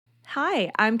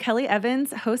Hi, I'm Kelly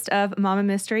Evans, host of Mama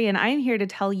Mystery, and I am here to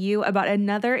tell you about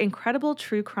another incredible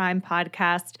true crime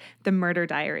podcast, The Murder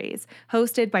Diaries,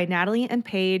 hosted by Natalie and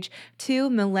Paige, two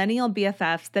millennial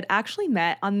BFFs that actually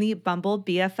met on the Bumble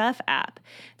BFF app.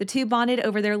 The two bonded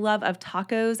over their love of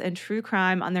tacos and true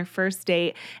crime on their first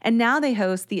date, and now they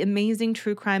host the amazing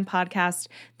true crime podcast,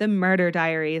 The Murder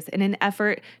Diaries, in an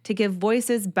effort to give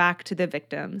voices back to the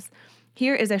victims.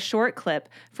 Here is a short clip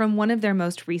from one of their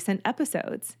most recent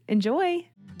episodes. Enjoy!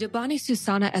 Debani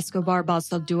Susana Escobar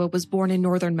Balsaldua was born in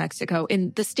northern Mexico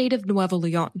in the state of Nuevo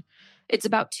León. It's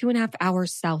about 2.5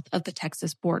 hours south of the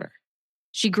Texas border.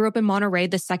 She grew up in Monterrey,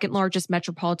 the second largest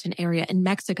metropolitan area in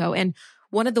Mexico and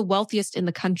one of the wealthiest in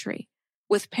the country,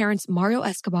 with parents Mario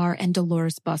Escobar and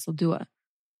Dolores Balsaldua.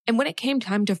 And when it came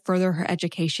time to further her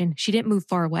education, she didn't move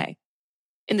far away.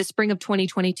 In the spring of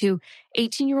 2022,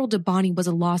 18-year-old Debani was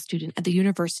a law student at the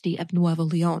University of Nuevo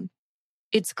León.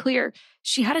 It's clear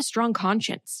she had a strong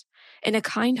conscience and a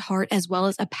kind heart as well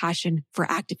as a passion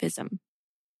for activism.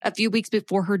 A few weeks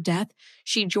before her death,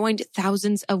 she joined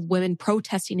thousands of women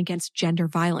protesting against gender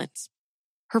violence.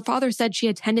 Her father said she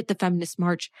attended the feminist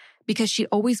march because she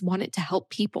always wanted to help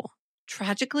people.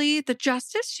 Tragically, the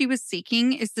justice she was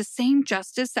seeking is the same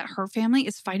justice that her family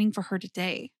is fighting for her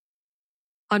today.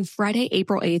 On Friday,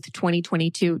 April 8th,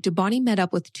 2022, Debani met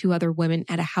up with two other women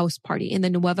at a house party in the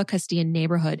Nueva Castilla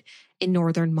neighborhood in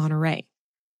northern Monterrey,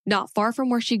 not far from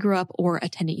where she grew up or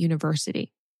attended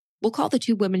university. We'll call the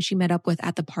two women she met up with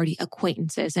at the party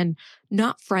acquaintances and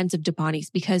not friends of Debani's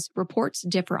because reports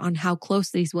differ on how close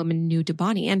these women knew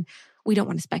Debani, and we don't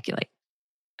want to speculate.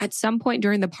 At some point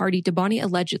during the party, Debani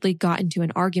allegedly got into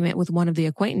an argument with one of the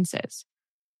acquaintances.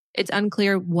 It's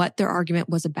unclear what their argument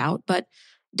was about, but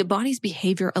Debani's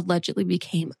behavior allegedly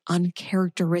became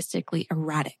uncharacteristically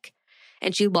erratic,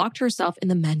 and she locked herself in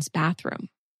the men's bathroom.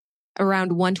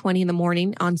 Around 1:20 in the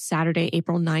morning on Saturday,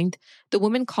 April 9th, the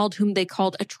woman called whom they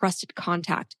called a trusted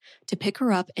contact to pick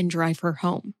her up and drive her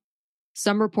home.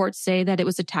 Some reports say that it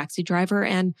was a taxi driver,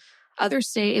 and others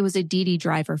say it was a DD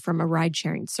driver from a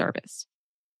ride-sharing service.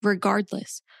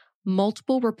 Regardless,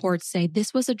 multiple reports say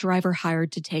this was a driver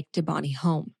hired to take Debani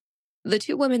home. The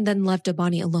two women then left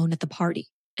Debani alone at the party,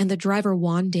 and the driver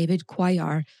Juan David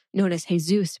Cuellar, known as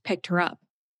Jesus, picked her up.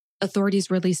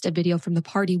 Authorities released a video from the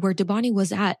party where Debani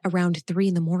was at around 3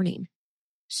 in the morning.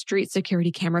 Street security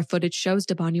camera footage shows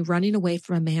Debani running away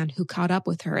from a man who caught up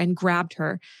with her and grabbed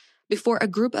her before a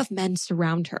group of men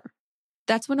surround her.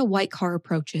 That's when a white car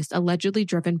approaches, allegedly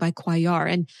driven by Cuellar,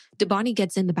 and Debani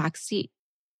gets in the back seat.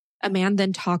 A man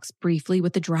then talks briefly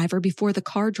with the driver before the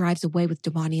car drives away with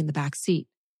Debani in the back seat.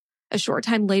 A short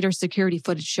time later, security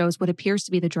footage shows what appears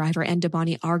to be the driver and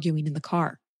Debani arguing in the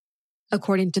car.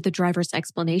 According to the driver's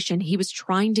explanation, he was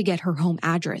trying to get her home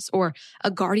address or a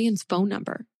guardian's phone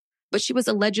number, but she was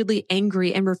allegedly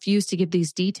angry and refused to give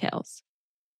these details.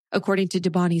 According to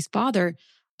Debani's father,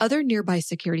 other nearby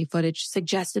security footage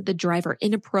suggested the driver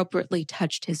inappropriately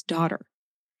touched his daughter.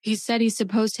 He said he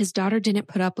supposed his daughter didn't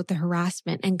put up with the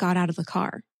harassment and got out of the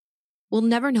car. We'll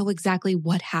never know exactly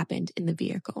what happened in the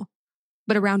vehicle.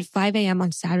 But around 5 a.m.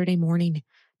 on Saturday morning,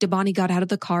 Debani got out of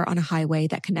the car on a highway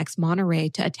that connects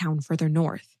Monterrey to a town further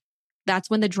north. That's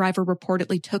when the driver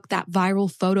reportedly took that viral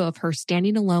photo of her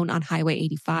standing alone on Highway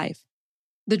 85.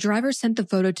 The driver sent the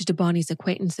photo to Debani's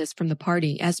acquaintances from the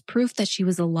party as proof that she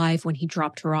was alive when he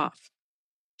dropped her off.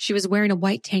 She was wearing a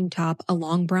white tank top, a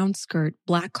long brown skirt,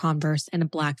 black Converse, and a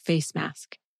black face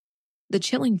mask. The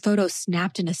chilling photo,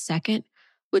 snapped in a second,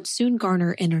 would soon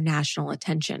garner international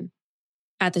attention.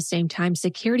 At the same time,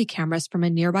 security cameras from a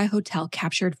nearby hotel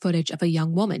captured footage of a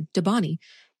young woman, Debani,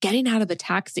 getting out of a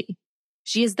taxi.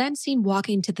 She is then seen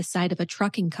walking to the side of a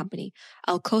trucking company,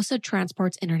 Alcosa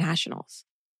Transports Internationals.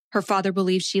 Her father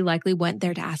believes she likely went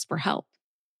there to ask for help.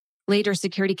 Later,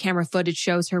 security camera footage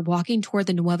shows her walking toward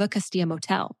the Nueva Castilla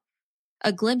motel.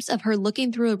 A glimpse of her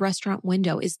looking through a restaurant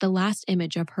window is the last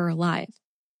image of her alive.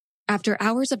 After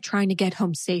hours of trying to get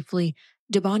home safely,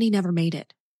 Debani never made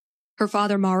it. Her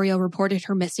father, Mario, reported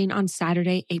her missing on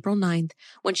Saturday, April 9th,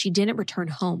 when she didn't return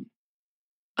home.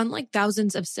 Unlike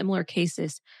thousands of similar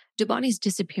cases, Debani's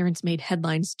disappearance made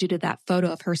headlines due to that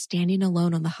photo of her standing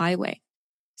alone on the highway,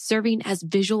 serving as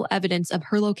visual evidence of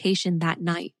her location that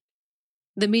night.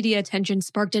 The media attention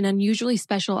sparked an unusually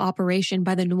special operation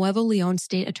by the Nuevo León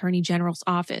State Attorney General's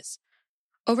office.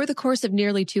 Over the course of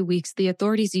nearly 2 weeks, the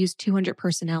authorities used 200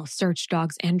 personnel, search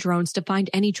dogs, and drones to find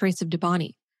any trace of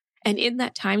Debani. And in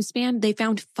that time span, they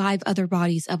found 5 other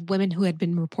bodies of women who had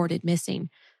been reported missing,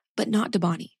 but not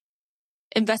Debani.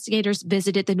 Investigators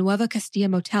visited the Nueva Castilla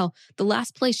motel, the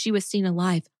last place she was seen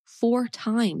alive, 4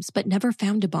 times, but never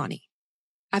found Debani.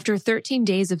 After 13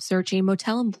 days of searching,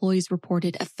 motel employees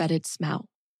reported a fetid smell.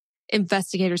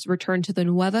 Investigators returned to the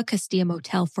Nueva Castilla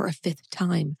motel for a fifth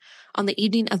time on the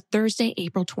evening of Thursday,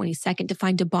 April 22nd, to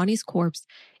find Dabani's corpse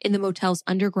in the motel's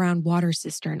underground water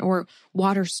cistern or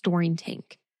water storing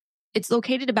tank. It's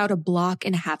located about a block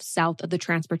and a half south of the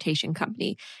transportation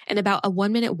company and about a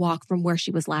 1-minute walk from where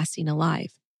she was last seen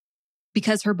alive.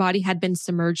 Because her body had been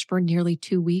submerged for nearly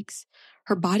 2 weeks,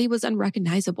 her body was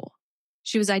unrecognizable.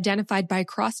 She was identified by a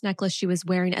cross necklace she was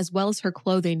wearing as well as her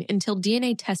clothing until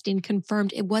DNA testing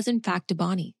confirmed it was in fact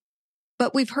Dabani.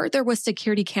 But we've heard there was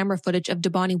security camera footage of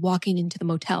Dabani walking into the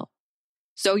motel.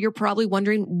 So you're probably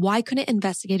wondering, why couldn't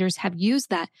investigators have used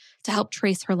that to help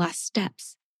trace her last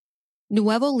steps?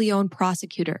 Nuevo Leon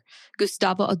prosecutor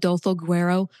Gustavo Adolfo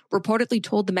Guerrero reportedly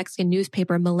told the Mexican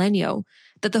newspaper Milenio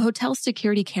that the hotel's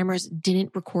security cameras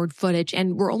didn't record footage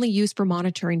and were only used for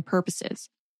monitoring purposes.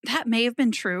 That may have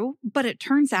been true, but it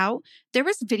turns out there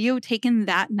was video taken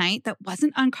that night that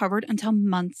wasn't uncovered until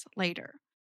months later.